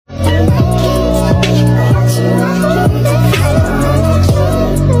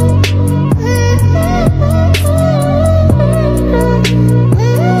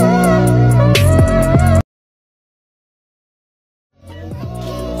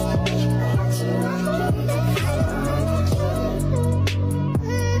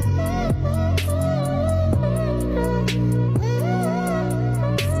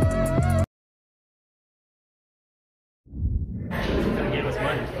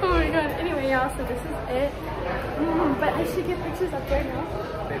now, so this is it. But I should get pictures up right now.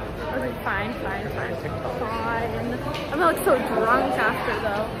 Okay, fine. I'm gonna look so drunk after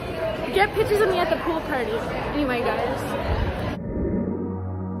though. Get pictures of me at the pool party. Anyway, guys.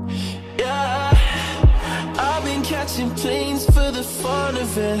 Yeah, I've been catching planes for the fun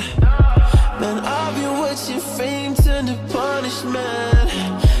of it. Man, I've been watching fame turn to punishment.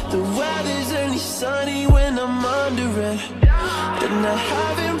 The weather's only sunny when I'm under it. And I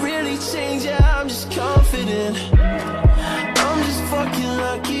haven't really changed, yeah, I'm just confident. I'm just fucking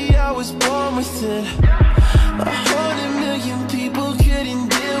lucky I was born with it. 100 million people couldn't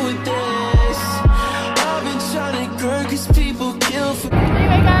deal with this. I've been trying to grow cause people kill for.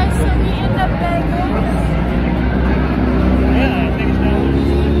 Anyway, guys, so we end up begging. Yeah, I think it's down.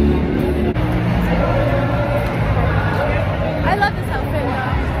 I love this outfit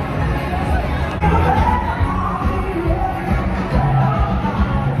though.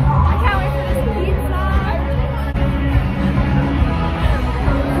 I can't wait for this pizza.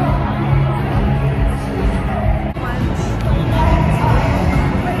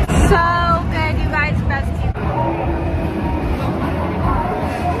 So good, you guys, best pizza.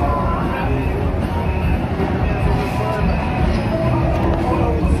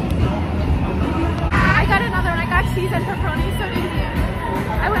 I got another one. I got cheese and pepperoni, so did you.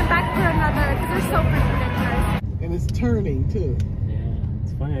 I went back for another because they're so freaking ridiculous. And it's turning too. Yeah,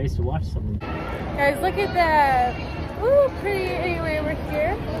 it's funny. I used to watch something. Guys, look at that. Ooh, pretty. Anyway, we're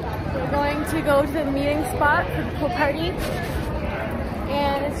here. We're going to go to the meeting spot for the pool party.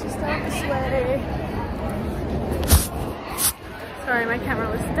 And it's just down this way. Sorry, my camera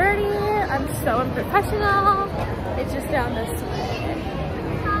was dirty. I'm so unprofessional. It's just down this way.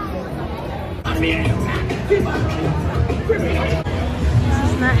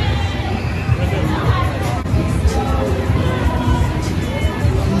 Nice.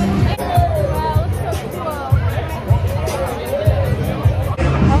 Wow, it's so cool.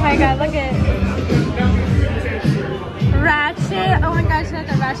 Oh my god, look at Ratchet. Oh my gosh, that's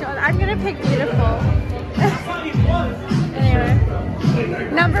a Ratchet one. I'm gonna pick Beautiful. Anyway,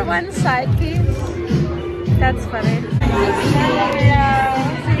 #1 side piece. That's funny. Yeah.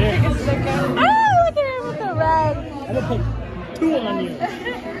 So you pick a sticker. Oh, look at him with the red. I'm gonna put 2 on you.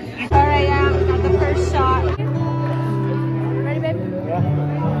 Alright, yeah, we got the first shot. Ready, babe? Yeah.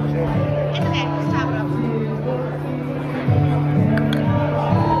 It's okay, just tap it up.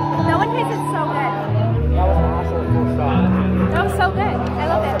 No one tasted so good. That was an awesome full shot. That was so good. I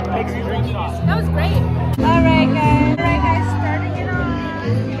love it. Makes you drink shots. That was great. Alright, guys, starting it on.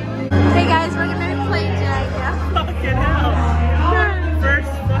 Hey guys, we're gonna play Jenga. Fucking hell.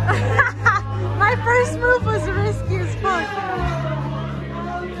 First. My first move was risky as fuck.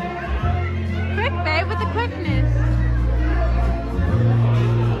 Quick, babe, with the quickness.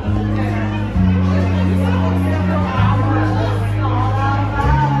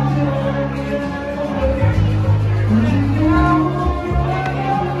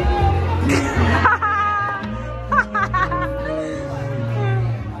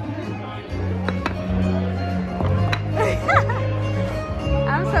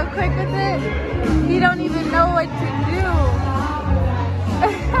 I'm so quick with it, you don't even know what to do.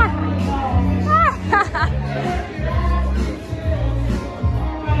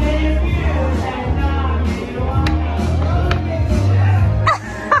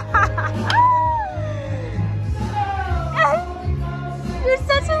 You're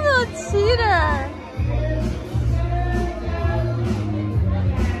such a little cheater.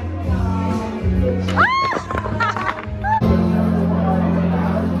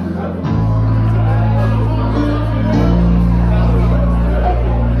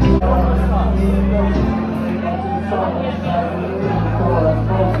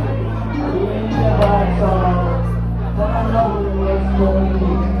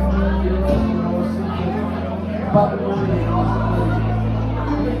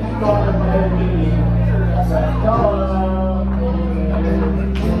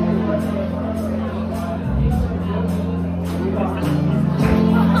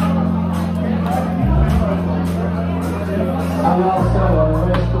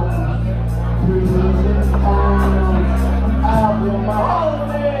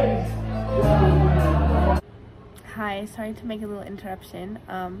 Hi, sorry to make a little interruption.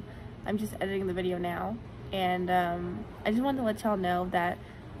 I'm just editing the video now, and I just wanted to let y'all know that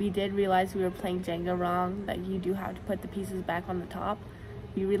we did realize we were playing Jenga wrong, that you do have to put the pieces back on the top.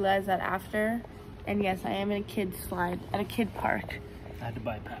 We realized that after, and yes, I am in a kid's slide at a kid park. I had to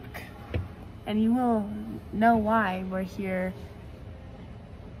buy a pack. And you will know why we're here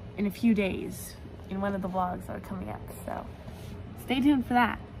in a few days in one of the vlogs that are coming up, so stay tuned for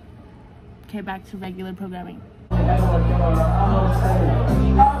that. Okay, back to regular programming.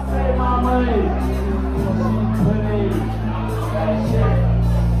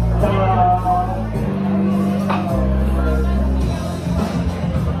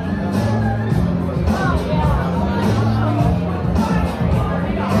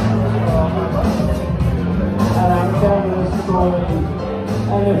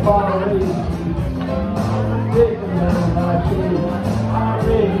 And if I raise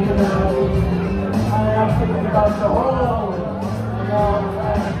I am thinking about the whole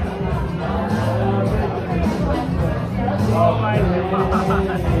oh my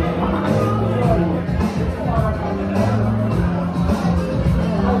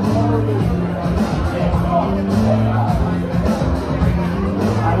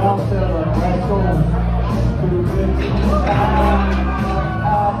I don't feel like that's going to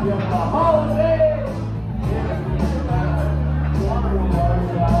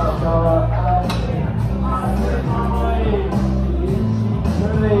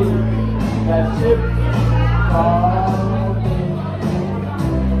that's it.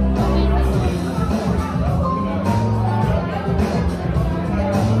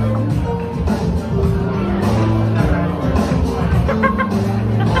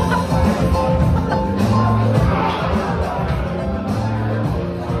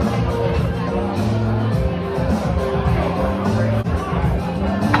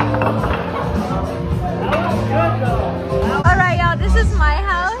 Alright, y'all, this is my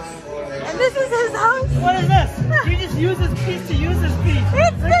house, and this is his house. What is this? You just use this piece to use this piece.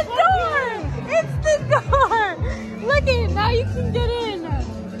 It's the door! It's the door! Look at it, now you can get in.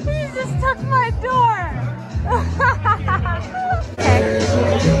 He just took my door.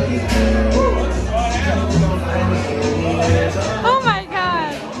 Oh my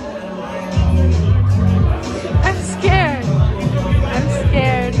god. I'm scared. I'm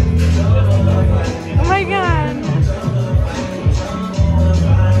scared. Oh my god.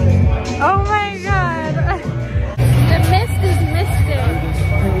 Oh my god. The mist is misting.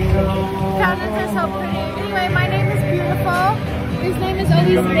 Cabinets are so pretty. Anyway, my name is Beautiful. His name is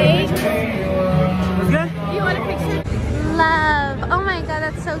Elise Nate. You want a picture? Love. Oh my god,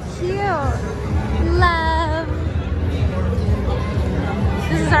 that's so cute. Love.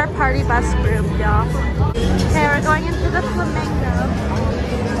 This is our party bus group, y'all. Okay, we're going into the Flamingo.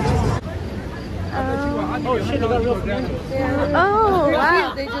 Oh shit, they got real flamingos. Yeah. Oh,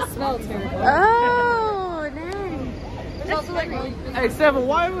 wow. They just smell terrible. Oh, nice. There's also like really Hey, Seven,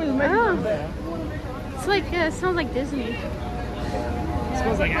 why was it making Oh. that? It's like, it smells like Disney. It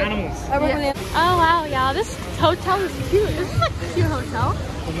smells like animals. Yeah. Oh, wow, y'all. This hotel is cute. This is like a cute hotel.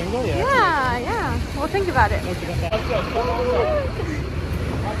 Flamingo, yeah. Yeah, yeah. Well, think about it.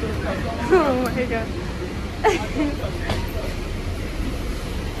 Oh my god.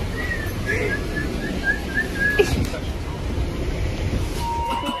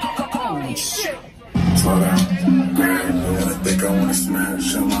 Holy shit. Slow down. I think I wanna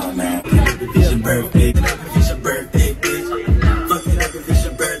smash him out now. It's your birthday. It's your birthday, bitch. Fuck it up if it's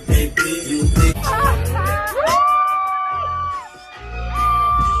your birthday, bitch. You think.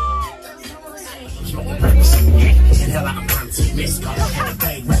 Hell, I'm trying to miss call and a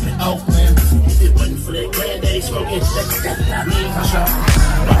bag rapping Oakland. If it wasn't for that granddaddy smoking, that's what I mean for sure.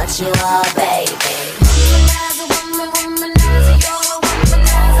 What you are, baby. Womanizer, womanizer, you're a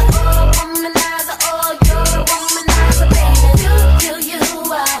womanizer, oh, womanizer, oh, you're a womanizer, baby. You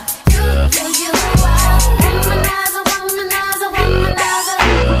are. Womanizer, womanizer, womanizer.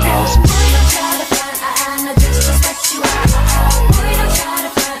 Boy, don't try to front, I know just what you are. Boy, don't try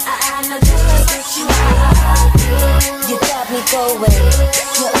to front, I know just what you are. You got me going,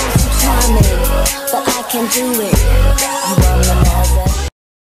 you're all so charming, but I can do it.